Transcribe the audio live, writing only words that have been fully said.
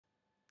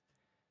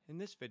In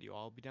this video,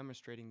 I'll be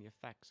demonstrating the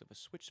effects of a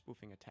switch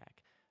spoofing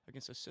attack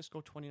against a Cisco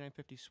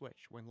 2950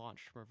 switch when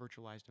launched from a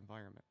virtualized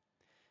environment.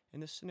 In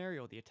this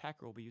scenario, the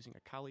attacker will be using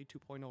a Kali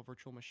 2.0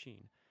 virtual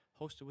machine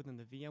hosted within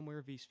the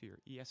VMware vSphere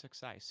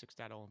ESXi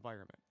 6.0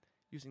 environment,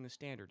 using the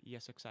standard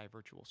ESXi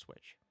virtual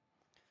switch.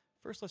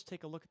 First, let's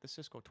take a look at the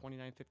Cisco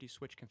 2950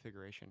 switch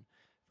configuration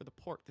for the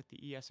port that the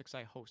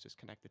ESXi host is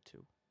connected to.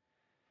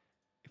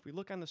 If we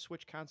look on the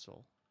switch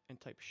console and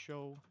type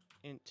show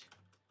int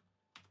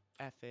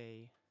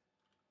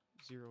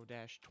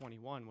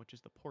FA0-21, which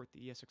is the port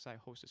the ESXi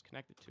host is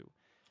connected to,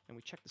 and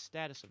we check the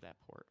status of that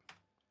port,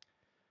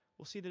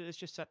 we'll see that it's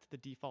just set to the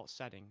default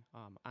setting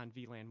on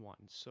VLAN 1.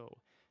 So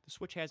the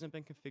switch hasn't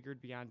been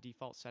configured beyond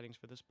default settings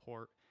for this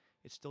port.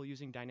 It's still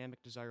using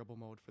dynamic desirable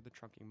mode for the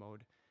trunking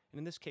mode, and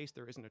in this case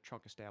there isn't a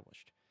trunk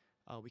established.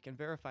 We can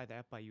verify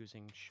that by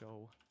using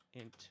show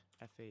int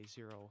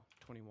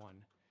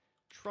FA021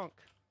 trunk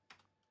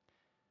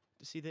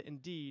to see that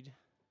indeed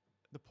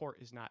the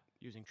port is not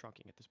using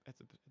trunking at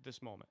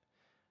this moment,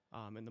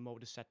 and the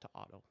mode is set to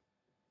auto.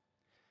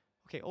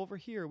 Okay, over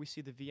here we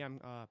see the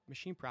VM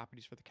machine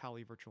properties for the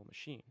Kali virtual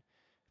machine.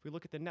 If we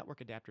look at the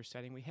network adapter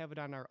setting, we have it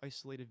on our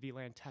isolated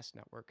VLAN test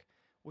network,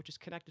 which is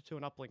connected to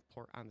an uplink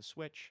port on the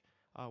switch,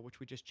 which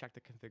we just checked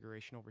the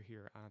configuration over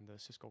here on the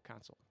Cisco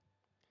console.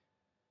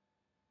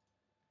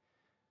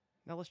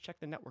 Now let's check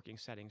the networking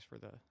settings for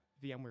the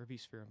VMware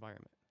vSphere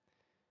environment.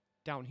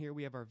 Down here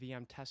we have our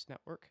VM test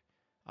network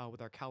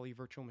with our Kali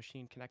virtual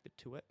machine connected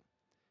to it.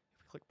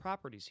 If we click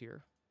properties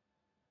here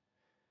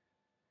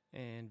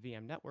and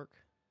VM network,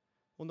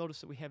 we'll notice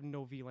that we have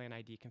no VLAN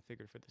ID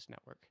configured for this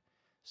network.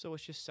 So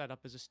it's just set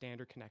up as a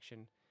standard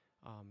connection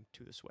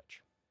to the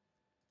switch.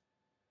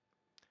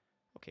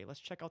 Okay, let's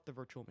check out the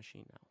virtual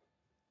machine now.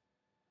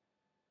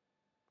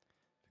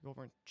 If we go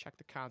over and check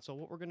the console,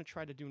 what we're going to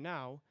try to do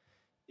now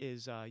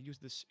is use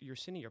this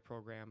Yersinia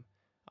program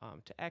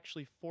to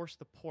actually force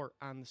the port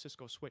on the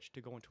Cisco switch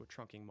to go into a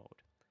trunking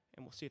mode.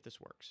 And we'll see if this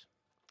works.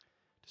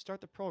 To start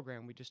the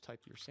program, we just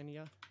type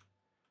Yersinia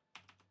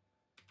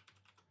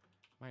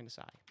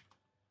 -I.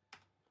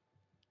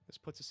 This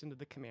puts us into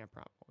the command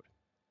prompt mode.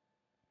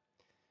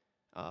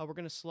 We're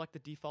going to select the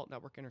default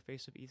network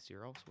interface of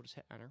ETH0, so we'll just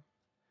hit enter.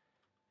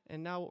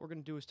 And now what we're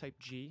going to do is type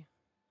G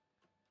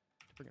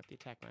to bring up the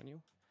attack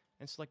menu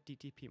and select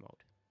DTP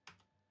mode,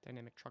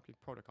 Dynamic Trunking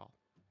Protocol.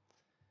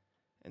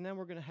 And then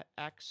we're going to hit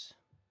X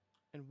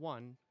and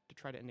 1 to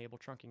try to enable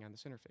trunking on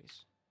this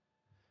interface.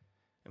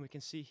 And we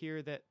can see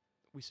here that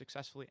we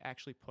successfully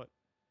actually put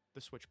the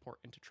switch port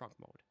into trunk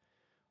mode.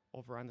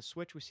 Over on the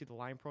switch, we see the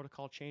line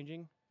protocol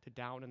changing to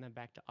down and then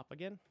back to up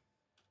again.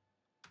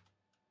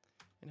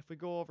 And if we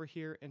go over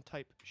here and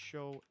type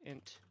show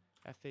int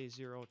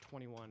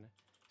FA021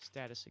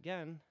 status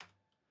again,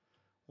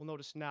 we'll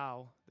notice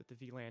now that the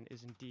VLAN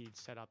is indeed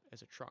set up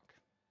as a trunk.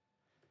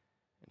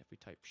 And if we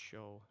type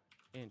show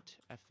int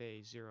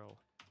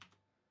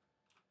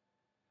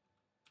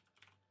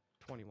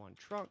FA021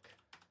 trunk,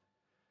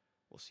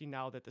 we'll see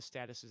now that the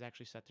status is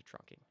actually set to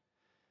trunking.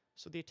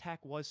 So the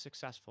attack was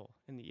successful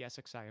in the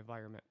ESXi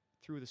environment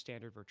through the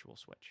standard virtual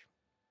switch.